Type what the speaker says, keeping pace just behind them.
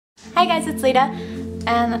Hi guys, it's Leda,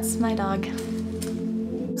 and that's my dog.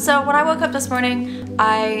 So when I woke up this morning,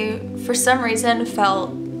 I, for some reason,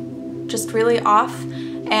 felt just really off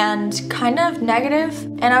and kind of negative,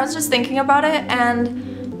 and I was just thinking about it,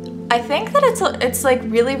 and I think that it's like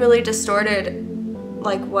really distorted,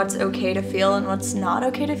 like what's okay to feel and what's not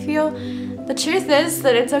okay to feel. The truth is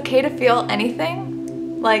that it's okay to feel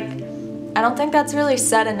anything. Like, I don't think that's really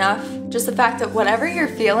said enough. Just the fact that whatever you're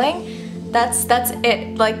feeling, that's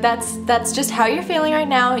it. Like that's just how you're feeling right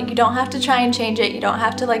now. You don't have to try and change it. You don't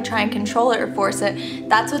have to like try and control it or force it.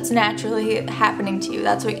 That's what's naturally happening to you.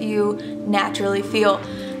 That's what you naturally feel.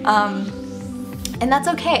 And that's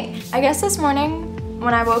okay. I guess this morning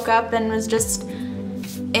when I woke up and was just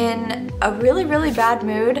in a really bad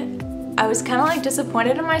mood, I was kind of like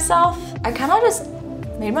disappointed in myself. I kind of just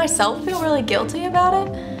made myself feel really guilty about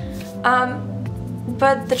it.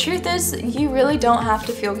 But the truth is, you really don't have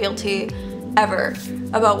to feel guilty ever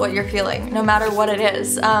about what you're feeling, no matter what it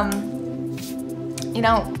is. You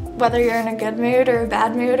know, whether you're in a good mood or a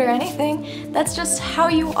bad mood or anything, that's just how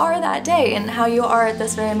you are that day and how you are at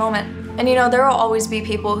this very moment. And you know, there will always be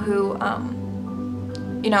people who,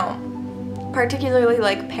 you know, particularly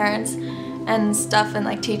like parents and stuff and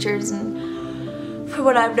like teachers, and from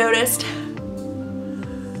what I've noticed,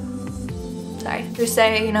 who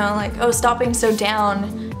say, you know, like, oh, stop being so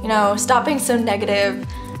down, you know, stop being so negative,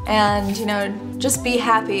 and, you know, just be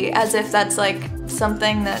happy, as if that's like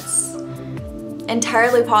something that's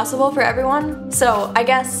entirely possible for everyone. So I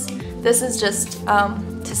guess this is just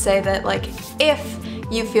to say that, like, if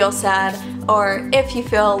you feel sad, or if you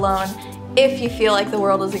feel alone, if you feel like the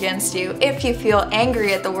world is against you, if you feel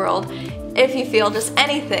angry at the world, if you feel just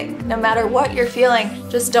anything, no matter what you're feeling,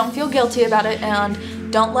 just don't feel guilty about it,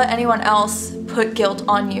 and don't let anyone else put guilt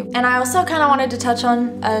on you. And I also kind of wanted to touch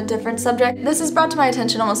on a different subject. This is brought to my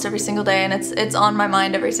attention almost every single day, and it's on my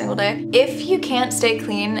mind every single day. If you can't stay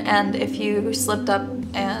clean, and if you slipped up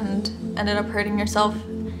and ended up hurting yourself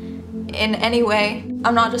in any way,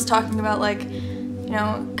 I'm not just talking about like, you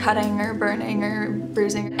know, cutting or burning or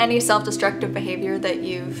bruising, any self-destructive behavior that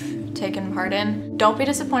you've taken part in, don't be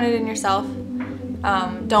disappointed in yourself.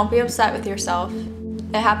 Don't be upset with yourself.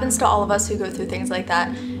 It happens to all of us who go through things like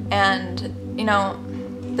that, and you know,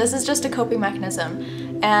 this is just a coping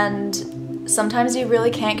mechanism, and sometimes you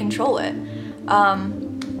really can't control it.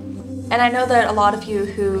 And I know that a lot of you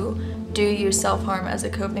who do use self-harm as a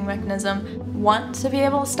coping mechanism want to be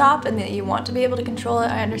able to stop, and that you want to be able to control it.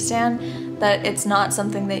 I understand that it's not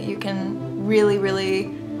something that you can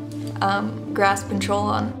really grasp control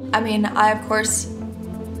on. I mean, I of course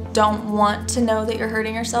don't want to know that you're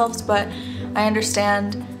hurting yourselves, but I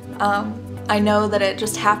understand. I know that it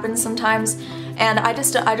just happens sometimes, and I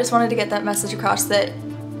just wanted to get that message across, that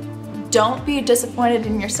don't be disappointed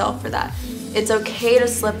in yourself for that. It's okay to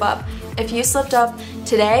slip up. If you slipped up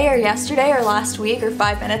today or yesterday or last week or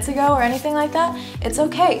 5 minutes ago or anything like that, it's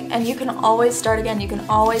okay, and you can always start again. You can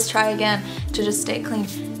always try again to just stay clean.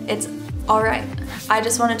 It's alright. I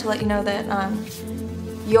just wanted to let you know that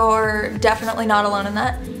you're definitely not alone in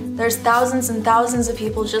that. There's thousands and thousands of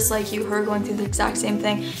people just like you who are going through the exact same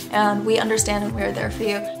thing, and we understand and we're there for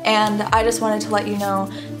you. And I just wanted to let you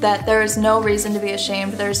know that there is no reason to be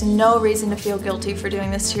ashamed. There's no reason to feel guilty for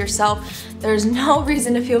doing this to yourself. There's no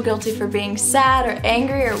reason to feel guilty for being sad or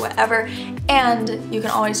angry or whatever. And you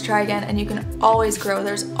can always try again, and you can always grow.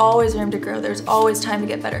 There's always room to grow. There's always time to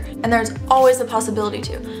get better. And there's always a possibility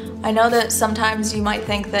to. I know that sometimes you might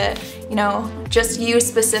think that, you know, just you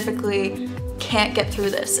specifically can't get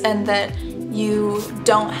through this, and that you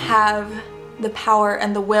don't have the power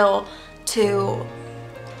and the will to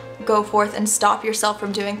go forth and stop yourself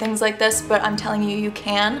from doing things like this, but I'm telling you, you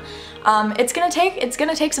can. It's gonna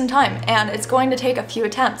take some time, and it's going to take a few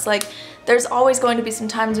attempts. Like, there's always going to be some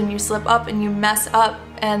times when you slip up and you mess up,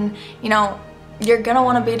 and you know, you're gonna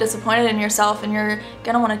want to be disappointed in yourself, and you're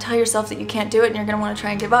gonna want to tell yourself that you can't do it, and you're gonna want to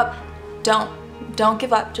try and give up. Don't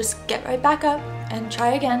give up. Just get right back up and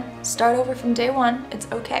try again. Start over from day one. It's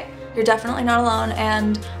okay. You're definitely not alone,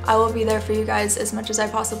 and I will be there for you guys as much as I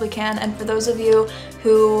possibly can. And for those of you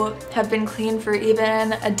who have been clean for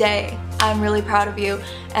even a day, I'm really proud of you.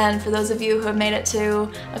 And for those of you who have made it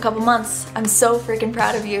to a couple months, I'm so freaking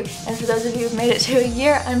proud of you. And for those of you who've made it to a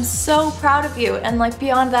year, I'm so proud of you. And like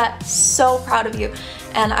beyond that, so proud of you.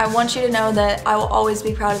 And I want you to know that I will always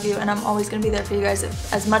be proud of you, and I'm always gonna be there for you guys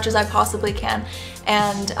as much as I possibly can.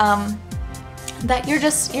 And that you're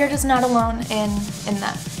just not alone in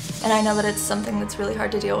that. And I know that it's something that's really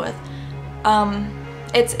hard to deal with.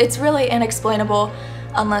 It's really inexplainable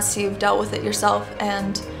unless you've dealt with it yourself,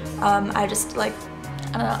 and I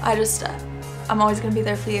don't know, I'm always gonna be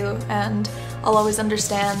there for you, and I'll always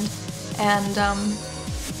understand, and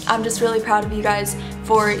I'm just really proud of you guys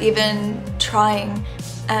for even trying,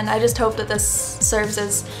 and I just hope that this serves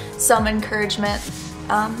as some encouragement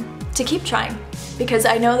to keep trying, because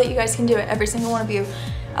I know that you guys can do it, every single one of you.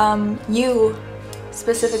 You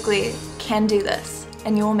specifically can do this,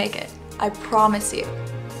 and you will make it. I promise you.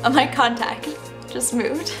 My contact just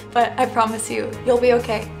moved, but I promise you, you'll be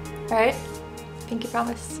okay, alright? Pinky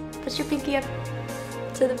promise. Put your pinky up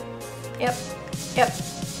to the, yep,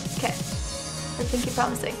 okay. We're pinky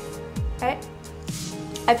promising, alright?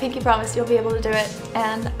 I pinky promise you'll be able to do it,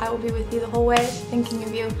 and I will be with you the whole way, thinking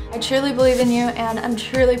of you. I truly believe in you, and I'm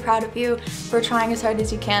truly proud of you for trying as hard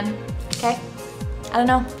as you can, okay? I don't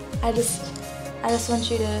know, I just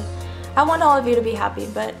want you to, I want all of you to be happy,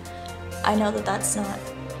 but I know that that's not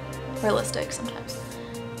realistic sometimes,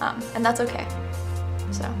 and that's okay.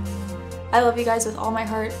 So, I love you guys with all my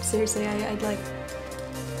heart. Seriously, I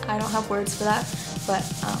don't have words for that, but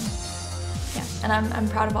yeah, and I'm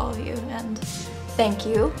proud of all of you, and thank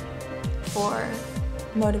you for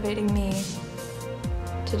motivating me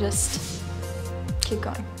to just keep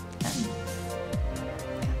going. And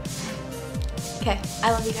yeah. Okay,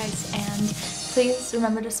 I love you guys, and please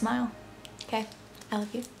remember to smile. Okay, I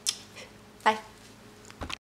love you. Bye.